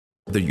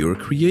Whether you're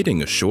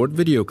creating a short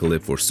video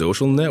clip for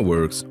social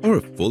networks or a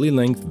fully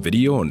length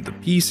video on the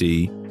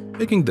PC,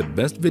 picking the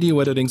best video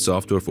editing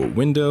software for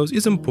Windows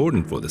is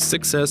important for the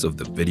success of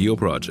the video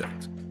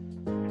project.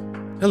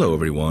 Hello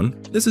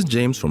everyone, this is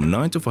James from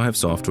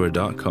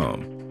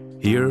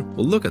 9to5software.com. Here,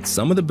 we'll look at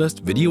some of the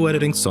best video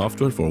editing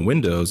software for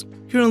Windows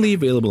currently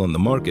available on the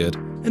market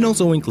and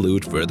also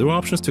include further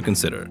options to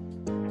consider.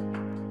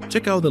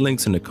 Check out the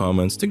links in the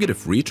comments to get a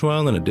free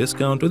trial and a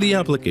discount to the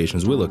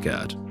applications we look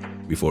at.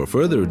 Before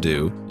further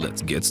ado,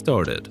 let's get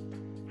started.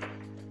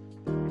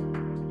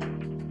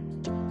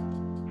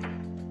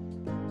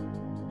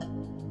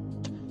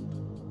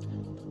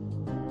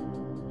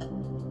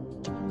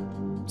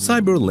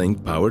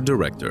 CyberLink Power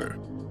Director.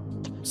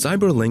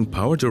 CyberLink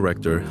Power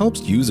Director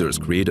helps users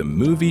create a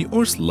movie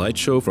or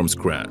slideshow from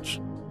scratch.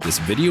 This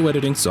video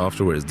editing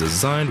software is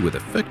designed with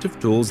effective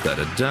tools that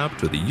adapt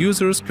to the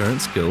user's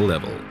current skill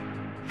level.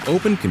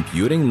 Open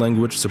computing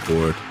language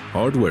support,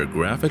 hardware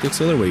graphic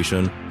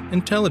acceleration,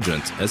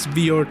 intelligent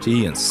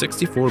SVRT and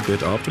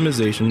 64-bit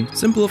optimization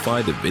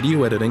simplify the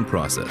video editing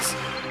process.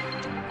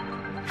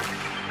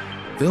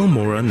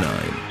 Filmora 9.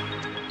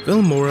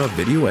 Filmora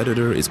Video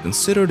Editor is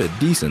considered a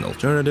decent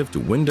alternative to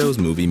Windows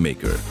Movie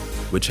Maker,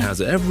 which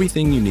has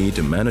everything you need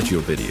to manage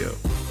your video.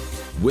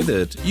 With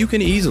it, you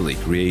can easily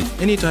create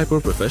any type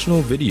of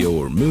professional video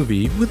or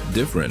movie with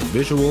different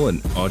visual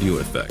and audio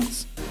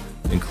effects,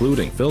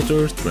 including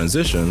filters,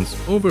 transitions,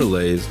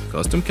 overlays,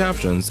 custom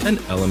captions,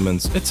 and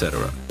elements,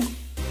 etc.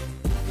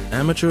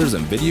 Amateurs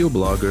and video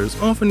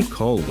bloggers often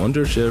call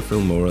Wondershare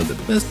Filmora the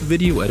best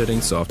video editing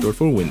software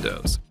for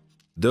Windows.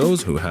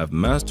 Those who have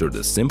mastered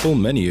the simple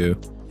menu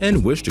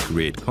and wish to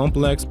create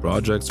complex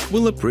projects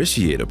will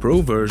appreciate a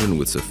pro version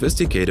with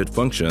sophisticated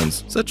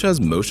functions such as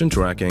motion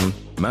tracking,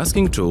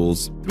 masking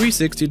tools,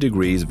 360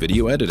 degrees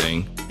video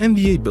editing, and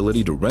the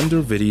ability to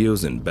render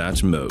videos in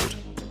batch mode.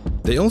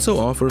 They also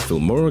offer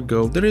Filmora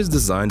Go that is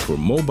designed for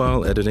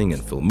mobile editing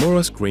and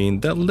Filmora Screen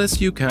that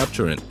lets you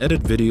capture and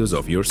edit videos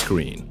of your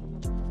screen.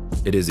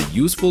 It is a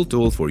useful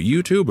tool for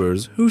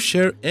YouTubers who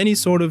share any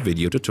sort of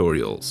video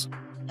tutorials.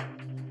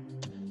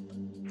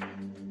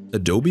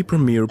 Adobe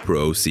Premiere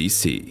Pro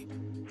CC.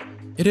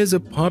 It is a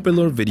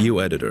popular video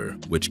editor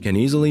which can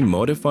easily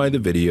modify the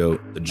video,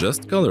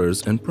 adjust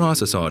colors, and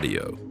process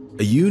audio.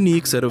 A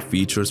unique set of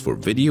features for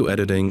video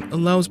editing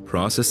allows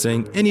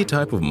processing any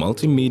type of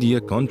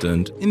multimedia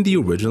content in the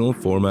original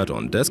format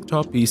on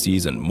desktop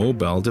PCs and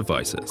mobile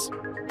devices.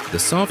 The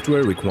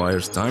software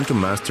requires time to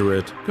master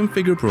it,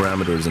 configure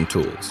parameters and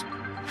tools.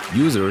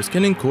 Users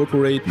can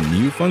incorporate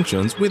new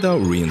functions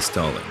without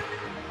reinstalling.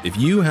 If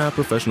you have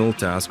professional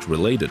tasks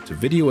related to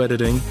video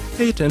editing,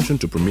 pay attention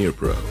to Premiere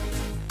Pro.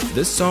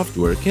 This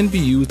software can be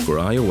used for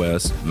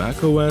iOS,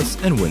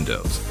 macOS, and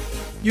Windows.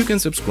 You can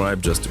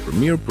subscribe just to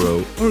Premiere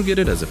Pro or get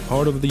it as a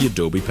part of the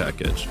Adobe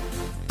package.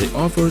 They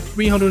offer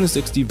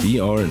 360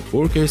 VR and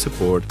 4K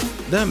support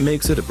that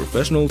makes it a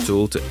professional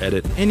tool to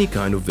edit any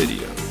kind of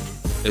video.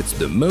 It's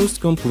the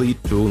most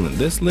complete tool in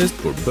this list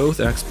for both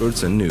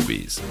experts and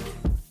newbies.